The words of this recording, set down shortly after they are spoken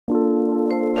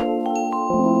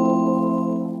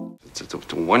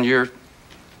to 1 year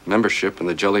membership in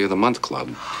the Jelly of the Month Club.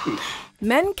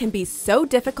 Men can be so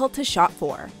difficult to shop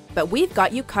for, but we've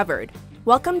got you covered.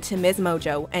 Welcome to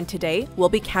MsMojo, and today we'll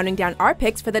be counting down our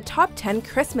picks for the top 10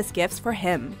 Christmas gifts for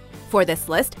him. For this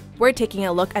list, we're taking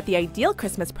a look at the ideal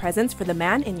Christmas presents for the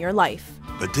man in your life.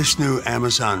 But this new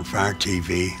Amazon Fire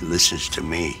TV listens to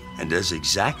me and does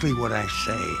exactly what I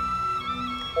say.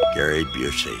 Gary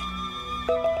Busey.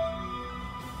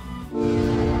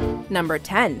 Number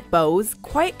 10. Bose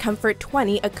Quiet Comfort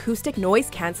 20 Acoustic Noise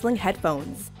Cancelling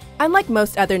Headphones. Unlike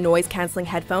most other noise-canceling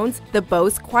headphones, the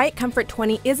Bose Quiet Comfort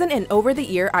 20 isn't an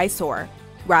over-the-ear eyesore.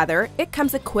 Rather, it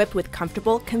comes equipped with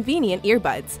comfortable, convenient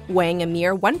earbuds, weighing a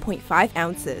mere 1.5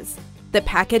 ounces. The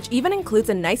package even includes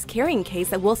a nice carrying case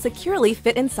that will securely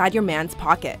fit inside your man's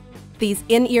pocket. These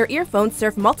in-ear earphones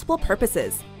serve multiple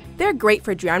purposes. They're great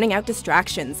for drowning out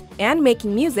distractions and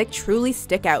making music truly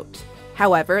stick out.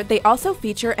 However, they also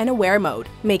feature an aware mode,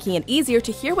 making it easier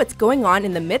to hear what's going on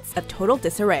in the midst of total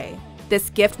disarray. This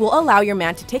gift will allow your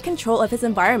man to take control of his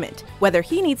environment, whether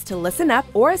he needs to listen up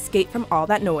or escape from all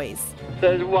that noise.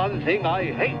 There's one thing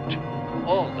I hate.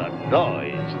 All the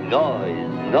noise,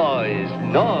 noise, noise,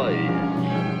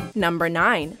 noise. Number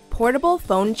 9. Portable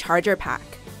Phone Charger Pack.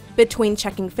 Between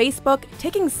checking Facebook,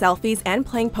 taking selfies, and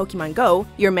playing Pokemon Go,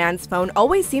 your man's phone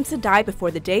always seems to die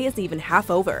before the day is even half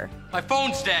over. My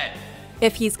phone's dead!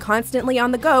 If he's constantly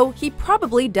on the go, he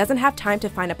probably doesn't have time to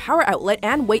find a power outlet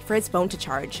and wait for his phone to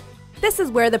charge. This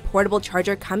is where the portable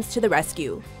charger comes to the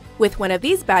rescue. With one of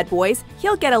these bad boys,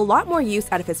 he'll get a lot more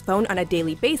use out of his phone on a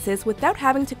daily basis without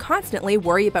having to constantly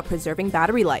worry about preserving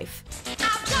battery life.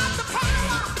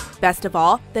 Best of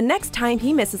all, the next time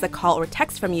he misses a call or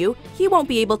text from you, he won't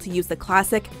be able to use the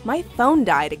classic, "my phone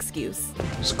died" excuse. I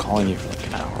was calling you for like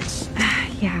an hour.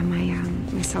 Yeah, my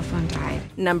cell phone died.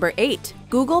 Number 8.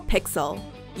 Google Pixel.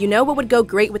 You know what would go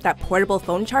great with that portable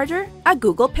phone charger? A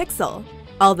Google Pixel.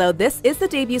 Although this is the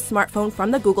debut smartphone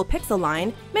from the Google Pixel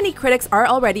line, many critics are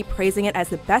already praising it as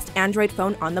the best Android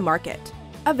phone on the market.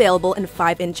 Available in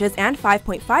 5 inches and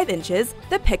 5.5 inches,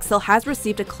 the Pixel has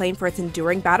received acclaim for its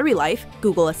enduring battery life,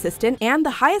 Google Assistant, and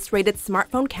the highest-rated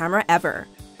smartphone camera ever.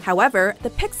 However,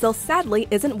 the Pixel sadly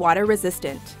isn't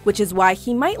water-resistant, which is why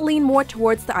he might lean more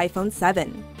towards the iPhone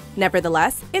 7.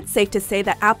 Nevertheless, it's safe to say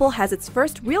that Apple has its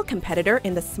first real competitor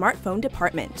in the smartphone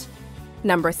department.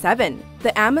 Number 7.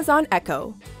 The Amazon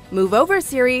Echo. Move over,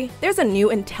 Siri! There's a new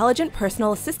intelligent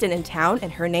personal assistant in town,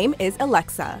 and her name is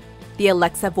Alexa. The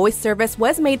Alexa voice service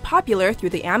was made popular through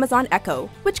the Amazon Echo,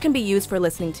 which can be used for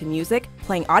listening to music,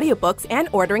 playing audiobooks, and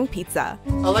ordering pizza.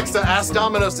 Alexa, ask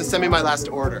Domino's to send me my last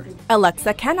order.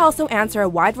 Alexa can also answer a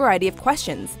wide variety of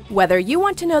questions, whether you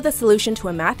want to know the solution to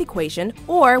a math equation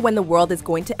or when the world is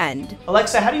going to end.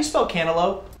 Alexa, how do you spell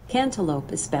cantaloupe?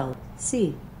 Cantaloupe is spelled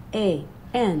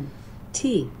C-A-N-T-A-L-O-U-P-E.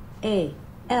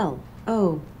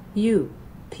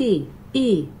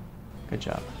 Good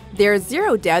job. There's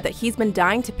zero doubt that he's been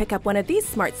dying to pick up one of these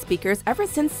smart speakers ever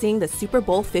since seeing the Super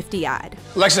Bowl 50 ad.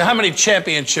 Alexa, how many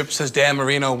championships has Dan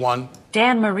Marino won?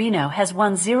 Dan Marino has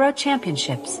won 0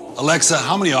 championships. Alexa,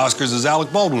 how many Oscars has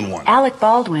Alec Baldwin won? Alec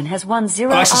Baldwin has won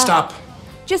 0 Alexa, stop.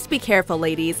 Just be careful,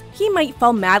 ladies. He might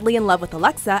fall madly in love with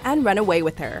Alexa and run away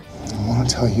with her. I want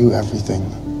to tell you everything.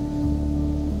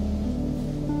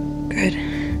 Good.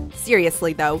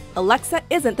 Seriously though, Alexa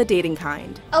isn't the dating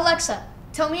kind. Alexa,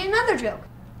 tell me another joke.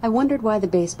 I wondered why the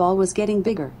baseball was getting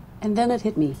bigger, and then it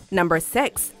hit me. Number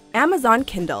 6. Amazon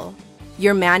Kindle.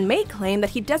 Your man may claim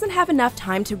that he doesn't have enough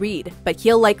time to read, but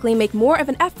he'll likely make more of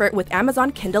an effort with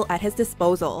Amazon Kindle at his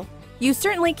disposal. You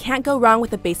certainly can't go wrong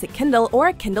with a basic Kindle or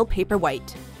a Kindle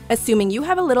Paperwhite. Assuming you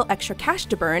have a little extra cash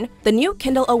to burn, the new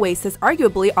Kindle Oasis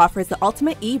arguably offers the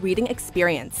ultimate e-reading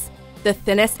experience. The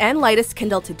thinnest and lightest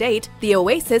Kindle to date, the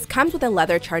Oasis comes with a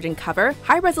leather charging cover,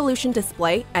 high-resolution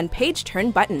display, and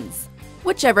page-turn buttons.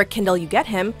 Whichever Kindle you get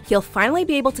him, he'll finally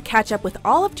be able to catch up with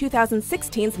all of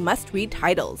 2016's must-read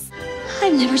titles.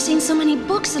 I've never seen so many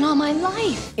books in all my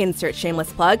life. Insert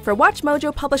shameless plug for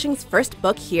WatchMojo Publishing's first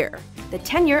book here, The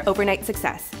 10-Year Overnight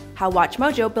Success, How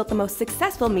WatchMojo Built the Most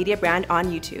Successful Media Brand on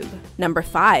YouTube. Number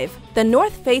 5. The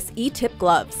North Face E-Tip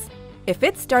Gloves. If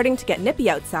it's starting to get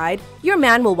nippy outside, your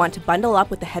man will want to bundle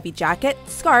up with a heavy jacket,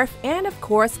 scarf, and of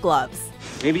course gloves.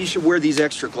 Maybe you should wear these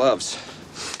extra gloves.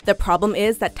 The problem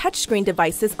is that touchscreen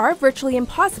devices are virtually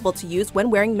impossible to use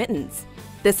when wearing mittens.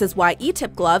 This is why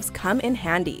E-Tip gloves come in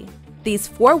handy. These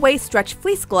 4-way stretch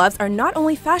fleece gloves are not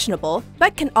only fashionable,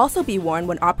 but can also be worn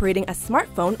when operating a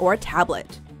smartphone or a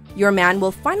tablet. Your man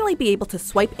will finally be able to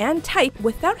swipe and type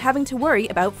without having to worry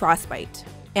about frostbite.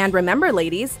 And remember,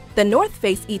 ladies, the North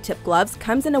Face E-Tip gloves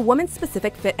comes in a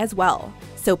woman-specific fit as well,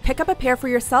 so pick up a pair for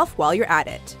yourself while you're at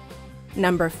it.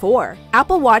 Number 4.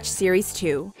 Apple Watch Series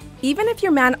 2. Even if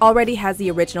your man already has the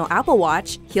original Apple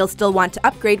Watch, he'll still want to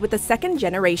upgrade with the second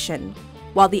generation.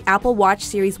 While the Apple Watch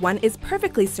Series 1 is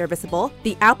perfectly serviceable,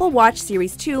 the Apple Watch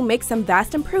Series 2 makes some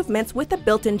vast improvements with a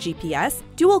built-in GPS,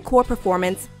 dual-core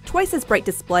performance, twice as bright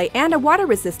display, and a water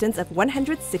resistance of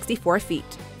 164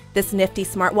 feet. This nifty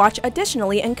smartwatch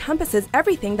additionally encompasses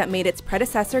everything that made its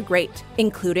predecessor great,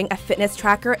 including a fitness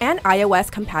tracker and iOS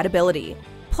compatibility.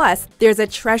 Plus, there's a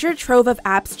treasure trove of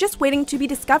apps just waiting to be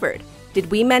discovered.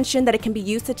 Did we mention that it can be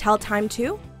used to tell time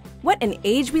too? What an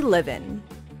age we live in!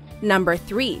 Number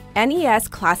 3. NES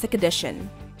Classic Edition.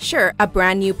 Sure, a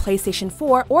brand new PlayStation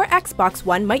 4 or Xbox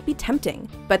One might be tempting,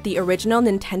 but the original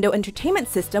Nintendo Entertainment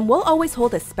System will always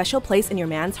hold a special place in your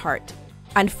man's heart.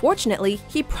 Unfortunately,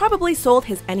 he probably sold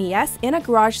his NES in a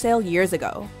garage sale years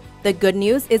ago. The good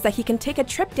news is that he can take a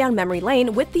trip down memory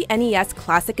lane with the NES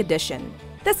Classic Edition.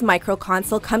 This micro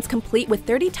console comes complete with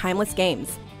 30 timeless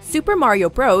games. Super Mario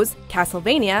Bros.,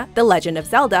 Castlevania, The Legend of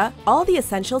Zelda, all the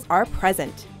essentials are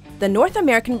present. The North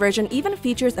American version even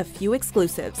features a few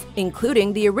exclusives,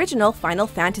 including the original Final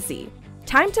Fantasy.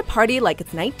 Time to party like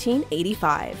it's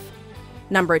 1985.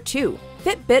 Number 2.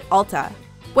 Fitbit Alta.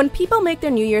 When people make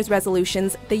their New Year's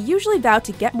resolutions, they usually vow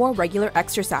to get more regular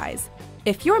exercise.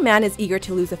 If your man is eager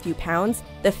to lose a few pounds,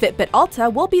 the Fitbit Alta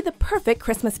will be the perfect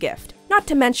Christmas gift, not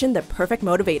to mention the perfect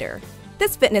motivator.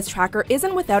 This fitness tracker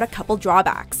isn't without a couple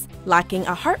drawbacks, lacking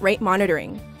a heart rate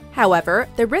monitoring. However,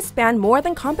 the wristband more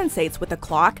than compensates with a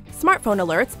clock, smartphone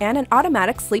alerts, and an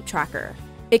automatic sleep tracker.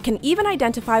 It can even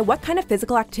identify what kind of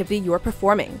physical activity you're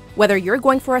performing, whether you're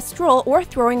going for a stroll or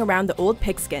throwing around the old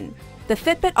pigskin. The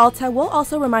Fitbit Alta will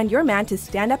also remind your man to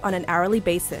stand up on an hourly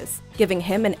basis, giving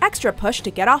him an extra push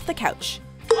to get off the couch.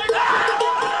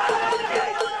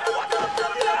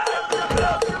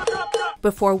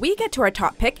 Before we get to our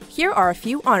top pick, here are a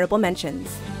few honorable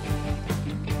mentions.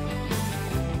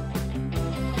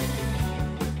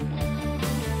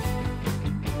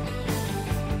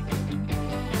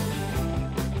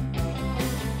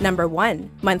 Number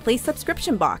 1. Monthly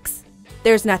Subscription Box.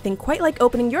 There's nothing quite like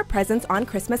opening your presents on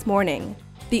Christmas morning.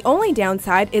 The only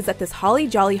downside is that this holly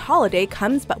jolly holiday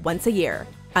comes but once a year.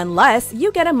 Unless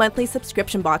you get a monthly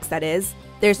subscription box, that is.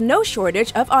 There's no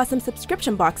shortage of awesome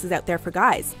subscription boxes out there for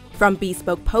guys, from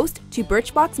Bespoke Post to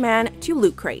Birchbox Man to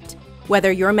Loot Crate.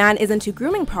 Whether your man is into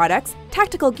grooming products,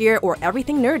 tactical gear, or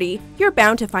everything nerdy, you're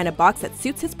bound to find a box that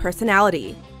suits his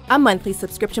personality. A monthly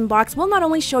subscription box will not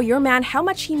only show your man how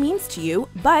much he means to you,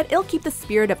 but it'll keep the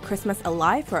spirit of Christmas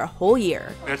alive for a whole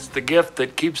year. It's the gift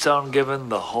that keeps on giving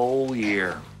the whole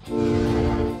year.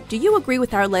 Do you agree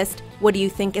with our list? What do you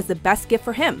think is the best gift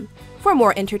for him? For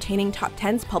more entertaining top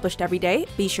 10s published every day,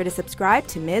 be sure to subscribe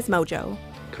to MsMojo.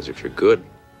 Because if you're good,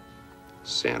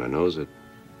 Santa knows it.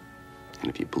 And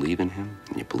if you believe in him,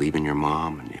 and you believe in your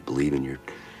mom, and you believe in your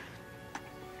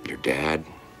dad,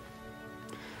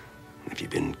 if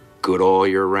you've been good all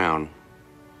year round,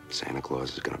 Santa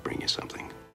Claus is going to bring you something.